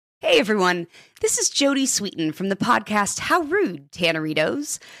Hey everyone, this is Jody Sweeten from the podcast How Rude,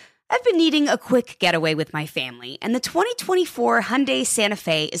 Tanneritos. I've been needing a quick getaway with my family, and the 2024 Hyundai Santa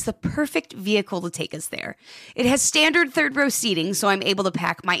Fe is the perfect vehicle to take us there. It has standard third-row seating, so I'm able to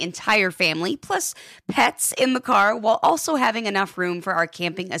pack my entire family, plus pets, in the car, while also having enough room for our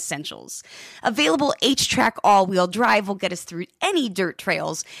camping essentials. Available H-Track all-wheel drive will get us through any dirt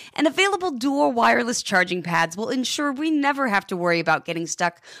trails, and available dual wireless charging pads will ensure we never have to worry about getting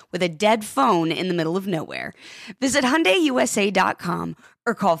stuck with a dead phone in the middle of nowhere. Visit HyundaiUSA.com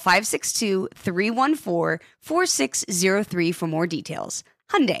or call 562-314-4603 for more details.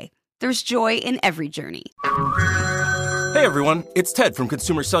 Hyundai, there's joy in every journey. Hey everyone, it's Ted from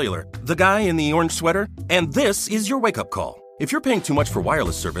Consumer Cellular, the guy in the orange sweater, and this is your wake-up call. If you're paying too much for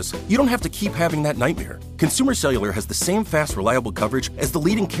wireless service, you don't have to keep having that nightmare. Consumer Cellular has the same fast, reliable coverage as the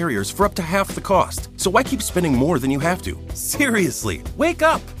leading carriers for up to half the cost. So why keep spending more than you have to? Seriously, wake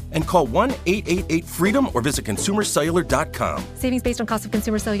up and call 1-888-FREEDOM or visit consumercellular.com. Savings based on cost of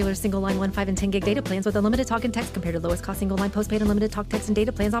Consumer Cellular single line 1, 5, and 10 gig data plans with unlimited talk and text compared to lowest cost single line postpaid unlimited talk, text, and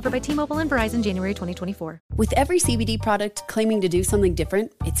data plans offered by T-Mobile and Verizon January 2024. With every CBD product claiming to do something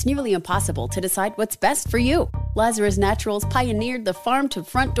different, it's nearly impossible to decide what's best for you. Lazarus Naturals pioneered the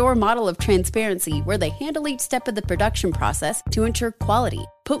farm-to-front-door model of transparency, where they handle each step of the production process to ensure quality,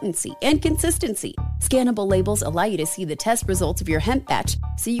 potency, and consistency. Scannable labels allow you to see the test results of your hemp batch,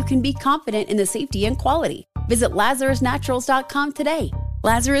 so you can be confident in the safety and quality. Visit LazarusNaturals.com today.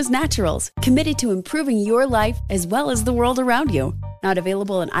 Lazarus Naturals, committed to improving your life as well as the world around you. Not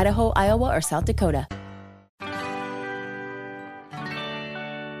available in Idaho, Iowa, or South Dakota.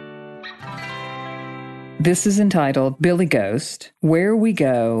 This is entitled Billy Ghost, Where We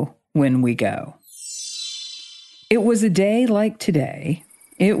Go When We Go. It was a day like today.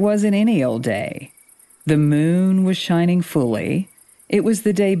 It wasn't any old day. The moon was shining fully. It was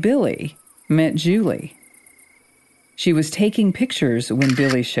the day Billy met Julie. She was taking pictures when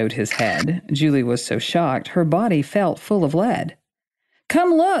Billy showed his head. Julie was so shocked, her body felt full of lead.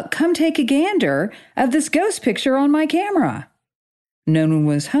 "Come look, come take a gander of this ghost picture on my camera." No one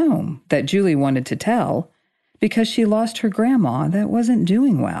was home that Julie wanted to tell, because she lost her grandma that wasn't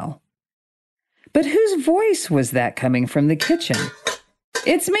doing well. But whose voice was that coming from the kitchen?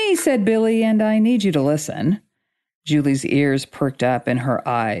 "It's me," said Billy, "and I need you to listen." Julie's ears perked up and her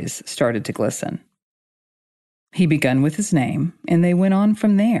eyes started to glisten. He begun with his name, and they went on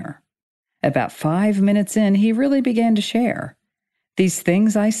from there. About 5 minutes in, he really began to share. "These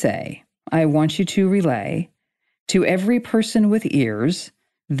things I say, I want you to relay. To every person with ears,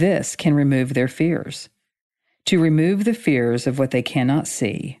 this can remove their fears. To remove the fears of what they cannot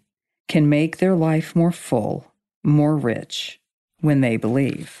see, can make their life more full, more rich, when they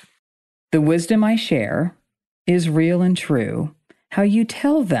believe. The wisdom I share is real and true. How you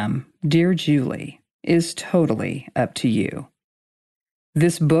tell them, dear Julie, is totally up to you.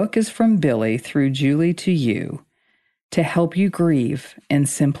 This book is from Billy through Julie to you, to help you grieve and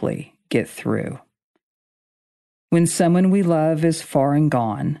simply get through. When someone we love is far and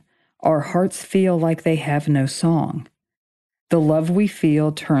gone, our hearts feel like they have no song. The love we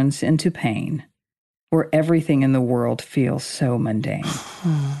feel turns into pain, where everything in the world feels so mundane.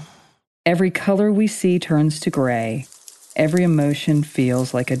 Every color we see turns to gray. Every emotion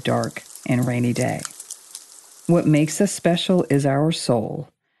feels like a dark and rainy day. What makes us special is our soul.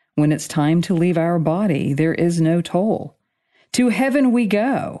 When it's time to leave our body, there is no toll. To heaven we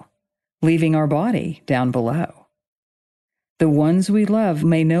go, leaving our body down below. The ones we love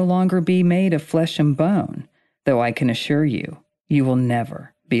may no longer be made of flesh and bone, though I can assure you, you will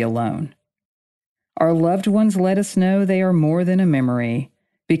never be alone. Our loved ones let us know they are more than a memory,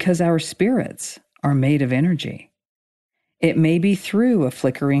 because our spirits are made of energy. It may be through a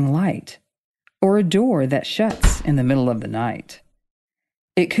flickering light, or a door that shuts in the middle of the night.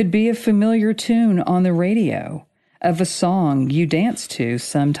 It could be a familiar tune on the radio of a song you danced to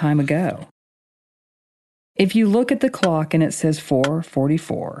some time ago. If you look at the clock and it says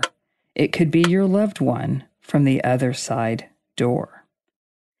 4:44, it could be your loved one from the other side door.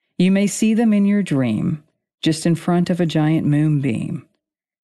 You may see them in your dream, just in front of a giant moonbeam.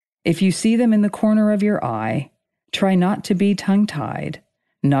 If you see them in the corner of your eye, try not to be tongue-tied.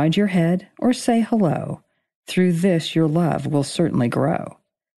 Nod your head or say hello. Through this, your love will certainly grow.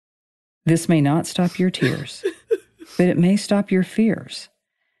 This may not stop your tears, but it may stop your fears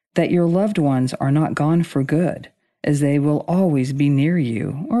that your loved ones are not gone for good, as they will always be near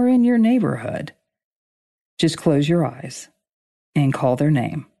you or in your neighborhood. Just close your eyes and call their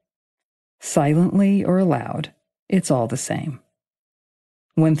name. Silently or aloud, it's all the same.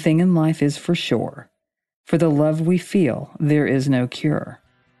 One thing in life is for sure. For the love we feel, there is no cure.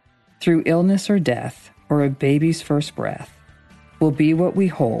 through illness or death, or a baby's first breath, will be what we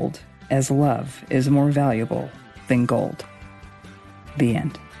hold as love is more valuable than gold. The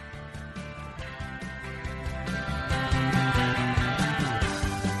end.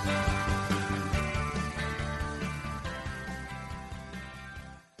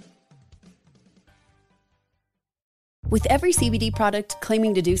 With every CBD product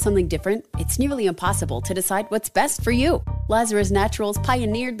claiming to do something different, it's nearly impossible to decide what's best for you. Lazarus Naturals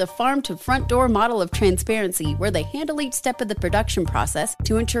pioneered the farm-to-front-door model of transparency, where they handle each step of the production process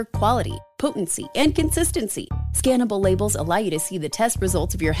to ensure quality, potency, and consistency. Scannable labels allow you to see the test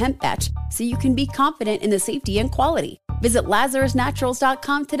results of your hemp batch, so you can be confident in the safety and quality. Visit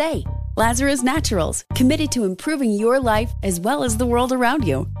LazarusNaturals.com today. Lazarus Naturals, committed to improving your life as well as the world around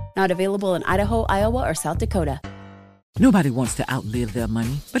you. Not available in Idaho, Iowa, or South Dakota. Nobody wants to outlive their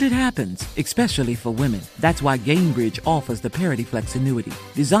money, but it happens, especially for women. That's why Gainbridge offers the Parity Flex annuity,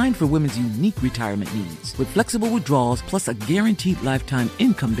 designed for women's unique retirement needs, with flexible withdrawals plus a guaranteed lifetime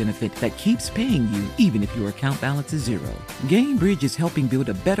income benefit that keeps paying you even if your account balance is zero. Gainbridge is helping build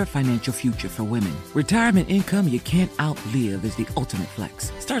a better financial future for women. Retirement income you can't outlive is the ultimate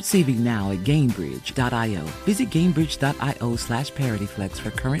flex. Start saving now at Gainbridge.io. Visit Gainbridge.io/ParityFlex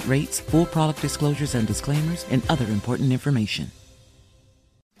for current rates, full product disclosures and disclaimers, and other important information.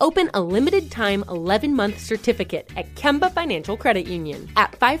 Open a limited-time 11-month certificate at Kemba Financial Credit Union.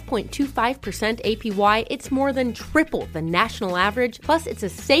 At 5.25% APY, it's more than triple the national average, plus it's a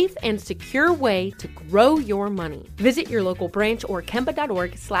safe and secure way to grow your money. Visit your local branch or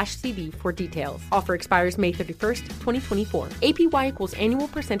kemba.org/cb for details. Offer expires May 31st, 2024. APY equals annual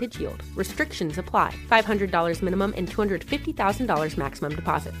percentage yield. Restrictions apply. $500 minimum and $250,000 maximum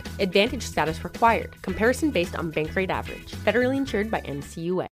deposit. Advantage status required. Comparison based on bank rate average. Federally insured by NCUA.